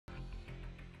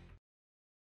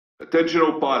Attention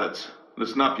all pilots.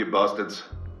 Listen up, you bastards.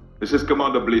 This is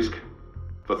Commander Blisk.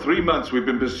 For 3 months we've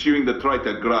been pursuing the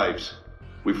traitor Graves.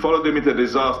 We followed him into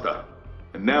disaster,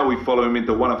 and now we follow him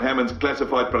into one of Hammond's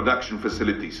classified production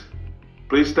facilities.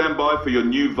 Please stand by for your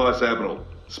new Vice Admiral,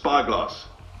 Spyglass.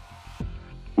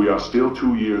 We are still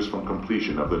 2 years from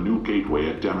completion of the new gateway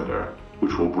at Demeter,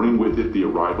 which will bring with it the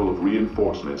arrival of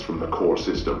reinforcements from the core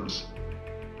systems.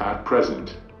 At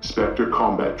present, Spectre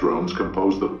combat drones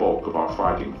compose the bulk of our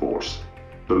fighting force.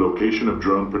 The location of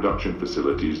drone production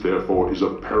facilities, therefore, is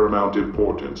of paramount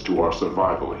importance to our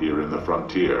survival here in the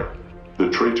frontier.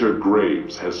 The traitor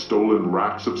Graves has stolen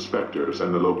racks of Spectres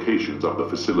and the locations of the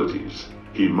facilities.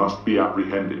 He must be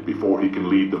apprehended before he can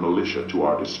lead the militia to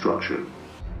our destruction.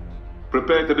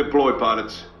 Prepare to deploy,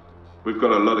 pilots. We've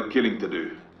got a lot of killing to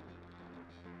do.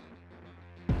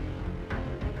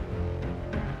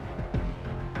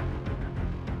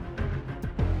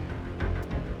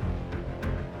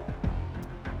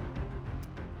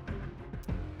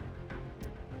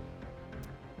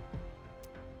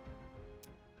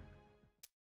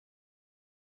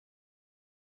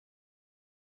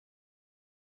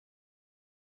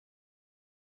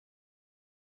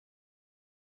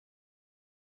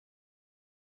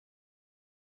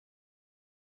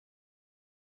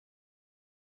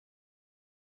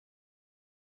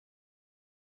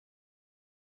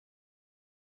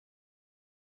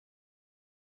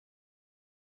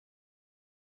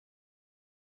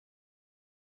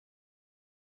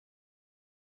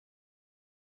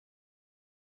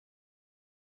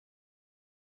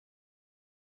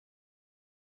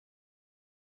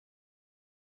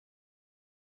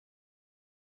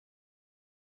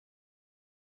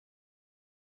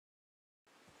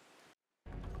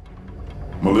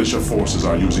 Militia forces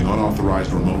are using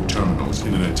unauthorized remote terminals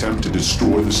in an attempt to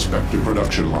destroy the Spectre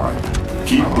production line.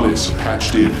 Keep Blisk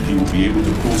patched in and he will be able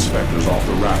to pull Spectres off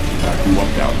the rack and back you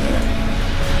up down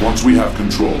there. Once we have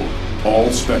control, all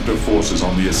Spectre forces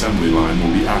on the assembly line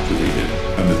will be activated,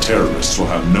 and the terrorists will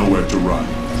have nowhere to run.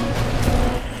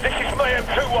 This is Mayhem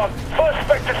 2-1. First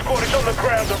Spectre squad is on the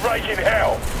ground and raging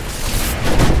hell.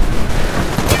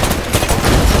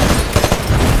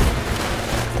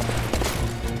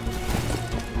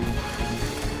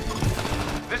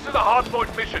 This is a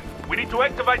hardpoint mission. We need to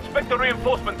activate Spectre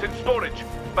reinforcements in storage.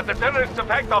 But the terrorists have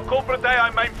hacked our corporate AI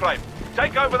mainframe.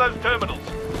 Take over those terminals.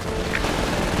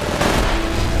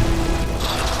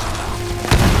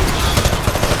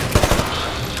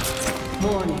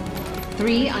 Warning.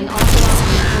 3 unauthorized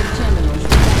network terminals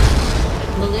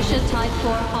detected. Militia Type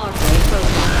 4 hardware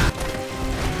profile.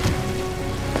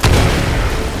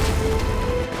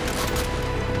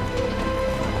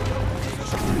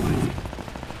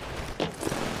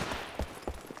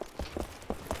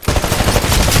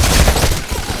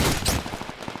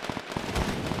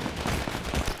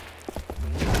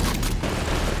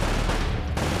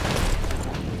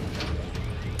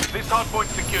 This hardpoint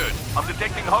secured. I'm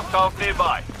detecting hostiles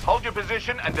nearby. Hold your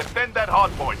position and defend that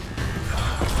hardpoint.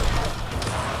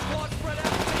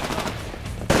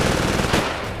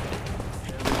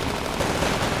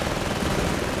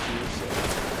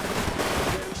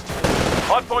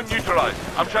 Hardpoint neutralized.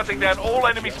 I'm shutting down all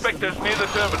enemy Spectres near the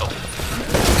terminal.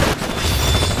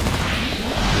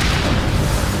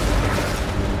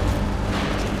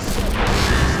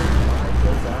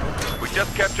 We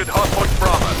just captured hardpoint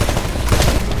Bravo.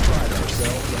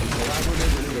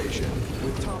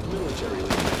 With top military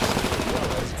leaders, as well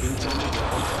as intended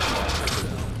technology.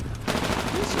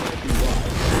 This might be why.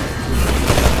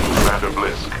 Commander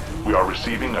Blisk, we are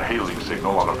receiving a hailing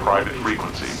signal on a private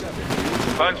frequency.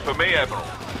 Phone's for me, Admiral.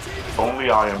 Only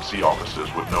IMC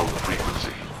officers would know the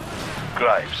frequency.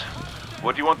 Graves.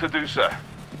 What do you want to do, sir?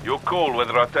 Your call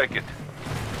whether I take it.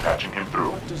 Patching him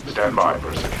through. Stand by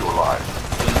for a secure line.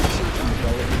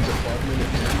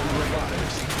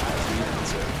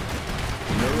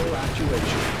 Neural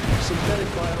actuation, synthetic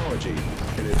biology,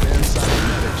 and advanced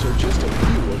cybernetics are just a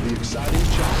few of the exciting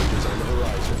challenges on the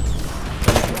horizon.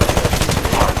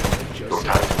 Your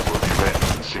tactics will be ready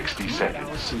in 60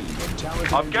 seconds.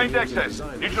 I've gained access,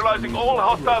 neutralizing all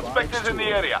hostile Spectres in the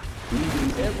area.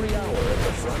 Leaving every hour at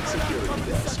the front security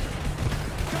desk.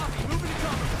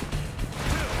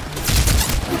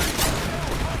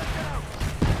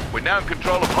 We're now in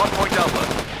control of Hardpoint Alpha.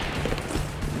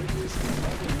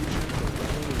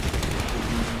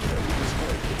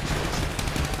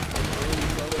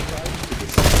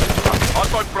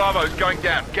 Hardpoint Bravo is going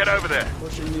down. Get over there.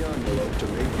 Pushing the envelope to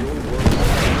make your work.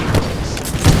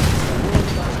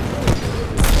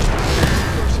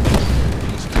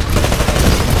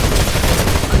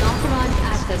 Unauthorized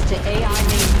access to AI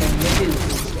mainframe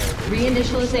reduced.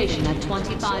 Reinitialization at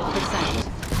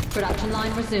 25%. Production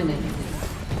line resuming.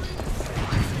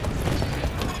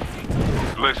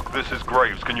 Blisk, this is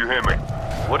Graves. Can you hear me?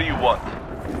 What do you want?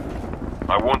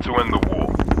 I want to end the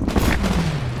war.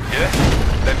 Yeah?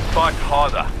 Then fight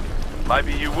harder.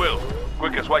 Maybe you will.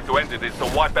 Quickest way to end it is to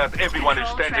wipe out everyone who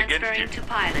stands against you. To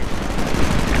pilot.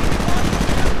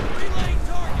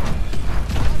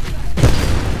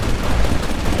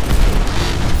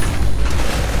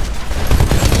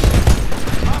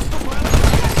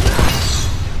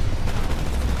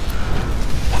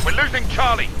 We're losing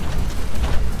Charlie.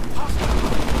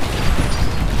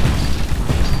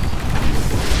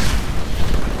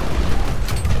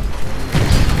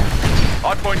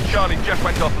 Hardpoint Charlie just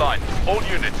went offline. All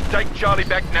units, take Charlie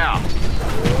back now.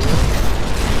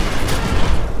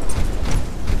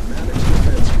 Maddox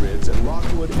defense grids and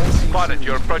Lockwood SEC. Pilot,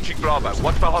 you're approaching Bravo.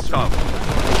 Watch for hostiles.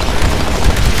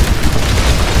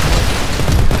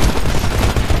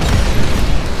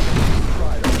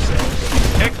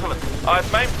 Excellent. I have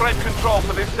mainframe control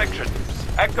for this section.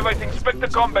 Activating Spectre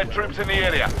combat troops in the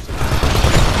area.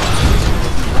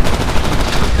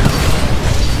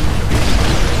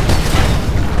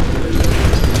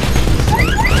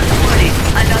 Warning,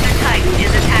 another Titan is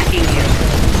attacking you.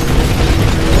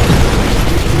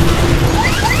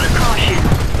 Caution,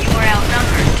 you are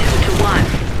outnumbered 2 to 1.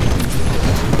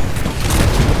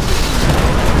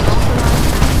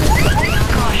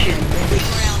 Caution, you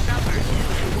are outnumbered 2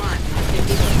 to 1.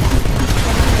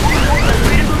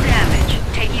 Critical damage.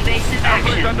 Take evasive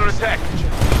Alpha's action. under attack.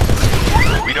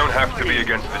 We don't have to be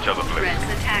against each other, Blisk. Threats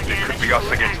attack It could be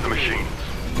us against the machines.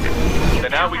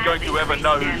 Then how are we going to ever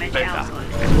know who's better?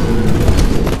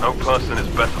 No person is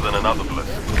better than another, Blisk.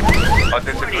 I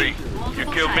disagree. You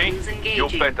kill me, you're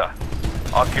better.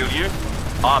 I'll kill you,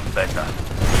 I'm better.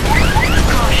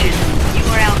 Caution, you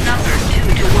are outnumbered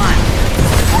 2 to 1.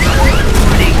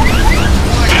 Warning,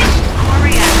 core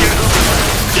reactor overload.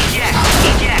 Eject,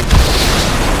 eject.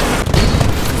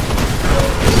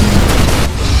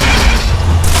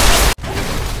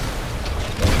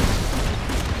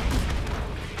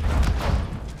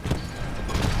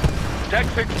 Tag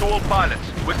 6 to all pilots.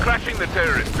 We're crashing the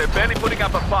terrorists. They're barely putting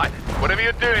up a fight. Whatever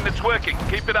you're doing, it's working.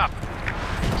 Keep it up.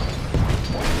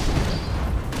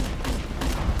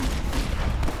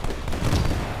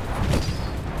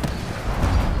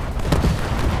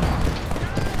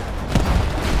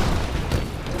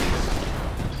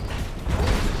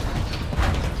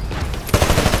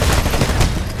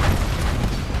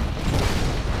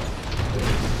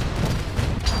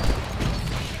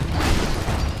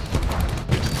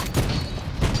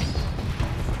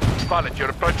 Pilot, you're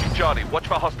approaching Charlie. Watch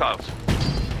for hostiles.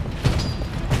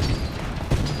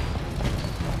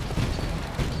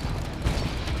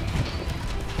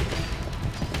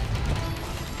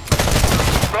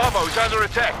 Bravo is under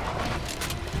attack.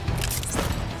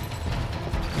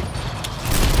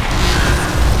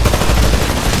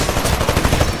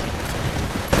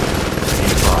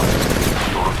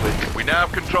 We now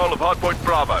have control of hardpoint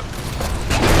Bravo.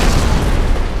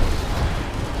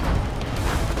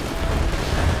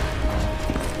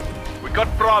 We got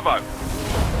Bravo.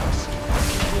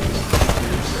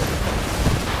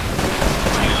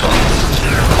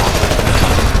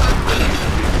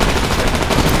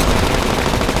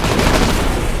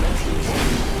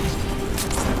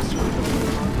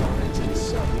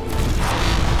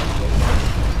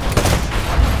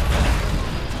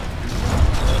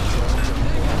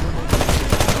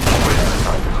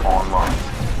 Online.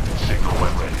 Signal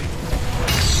when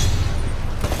ready.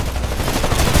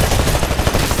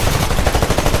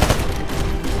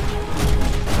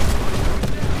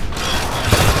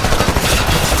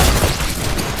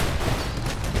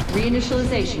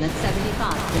 Reinitialization at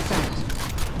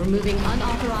 75%. Removing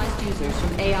unauthorized users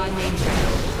from AI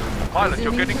mainframe. Pilot,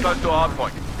 you're getting close to a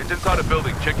hardpoint. It's inside a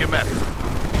building. Check your map.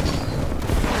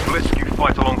 Blisk, you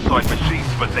fight alongside machines,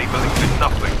 but they believe in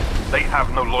nothing. They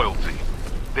have no loyalty.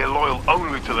 They're loyal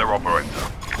only to their operator.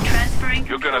 Transferring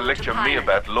You're gonna control lecture to me pilot.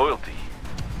 about loyalty.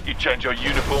 You change your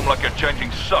uniform like you're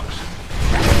changing socks.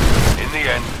 In the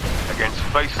end, against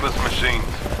faceless machines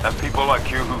and people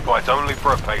like you who fight only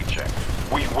for a paycheck,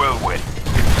 we will win.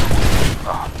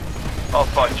 I'll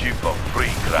fight you for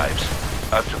free, Graves.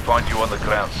 I have to find you on the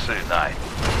ground soon, eh?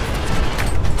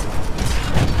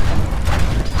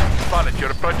 Pilot,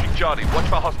 you're approaching Charlie. Watch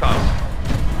for hostiles.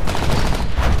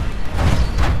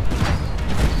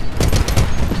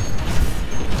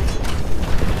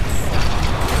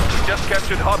 We just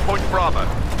captured hardpoint Bravo.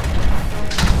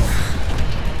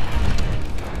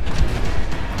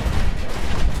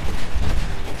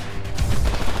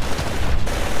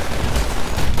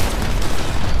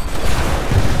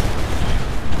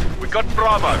 We got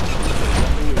Bravo.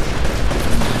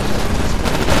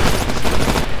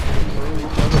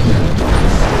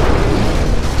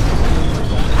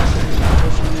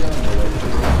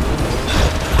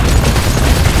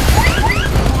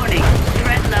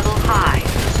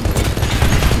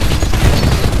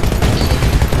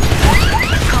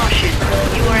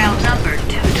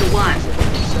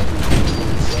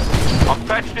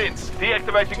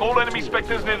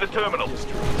 Spectres near the terminal. We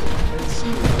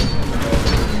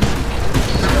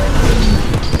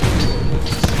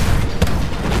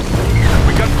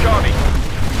got Charlie.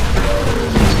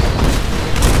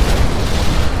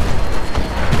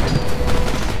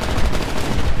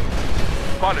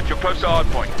 Pilot, you're close to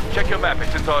hardpoint. Check your map,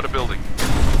 it's inside the building.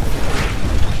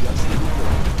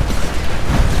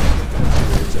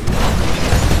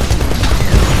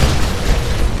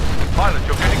 Pilot,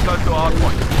 you're getting close to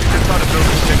hardpoint. It's inside the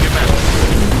building, check your map.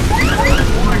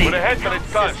 Warning. With a head that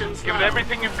it's close, give it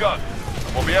everything you've got.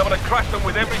 We'll be able to crush them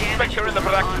with every Spectre in the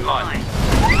production line. Warning.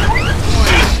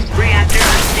 Reactor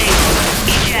unstable.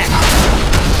 Eject.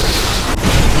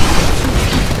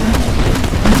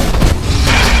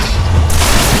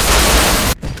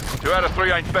 2 out of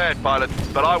 3 ain't bad, pilot,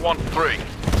 but I want 3.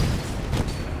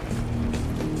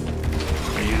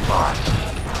 Be advised,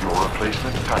 your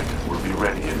replacement Titan will be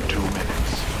ready in 2 minutes.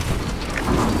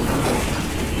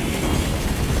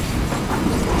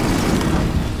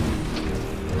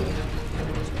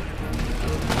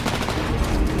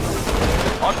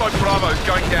 Hardpoint Bravo's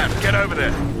going down. Get over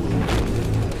there.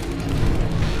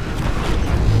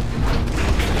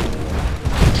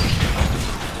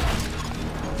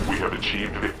 We have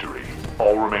achieved victory.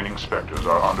 All remaining Spectres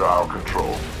are under our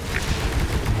control.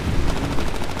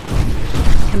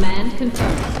 Command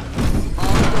confirmed.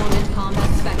 All dormant combat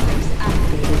Spectres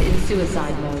activated in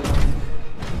suicide mode.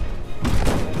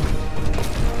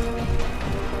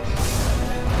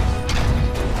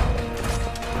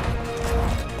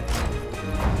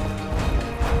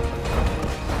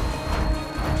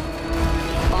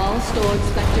 All stored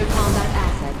Spectre combat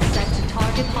assets set to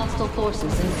target hostile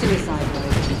forces in suicide mode.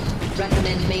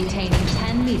 Recommend maintaining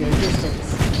 10-meter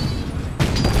distance.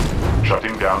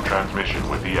 Shutting down transmission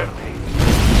with the enemy.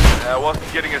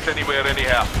 Wasn't getting us anywhere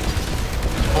anyhow.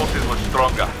 His forces were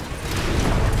stronger.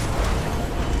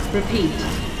 Repeat.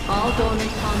 All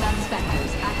dormant combat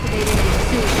Spectres activated in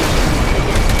suicide mode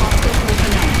against hostile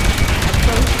personnel.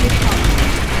 Approach with caution.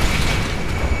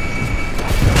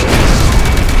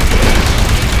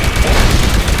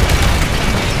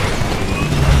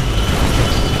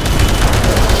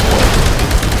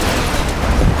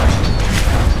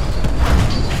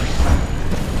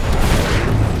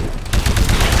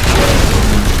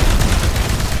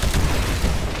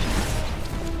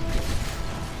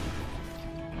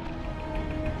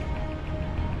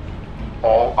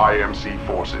 All IMC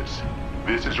forces,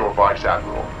 this is your Vice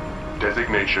Admiral.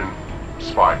 Designation,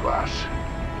 Spyglass.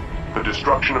 The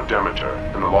destruction of Demeter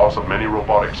and the loss of many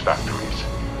robotics factories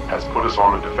has put us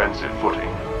on a defensive footing.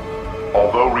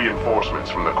 Although reinforcements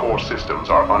from the core systems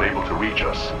are unable to reach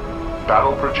us,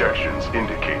 battle projections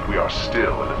indicate we are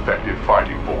still an effective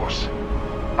fighting force.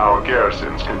 Our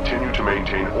garrisons continue to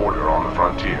maintain order on the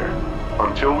frontier.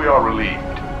 Until we are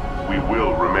relieved, we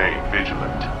will remain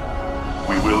vigilant.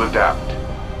 We will adapt,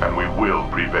 and we will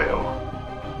prevail.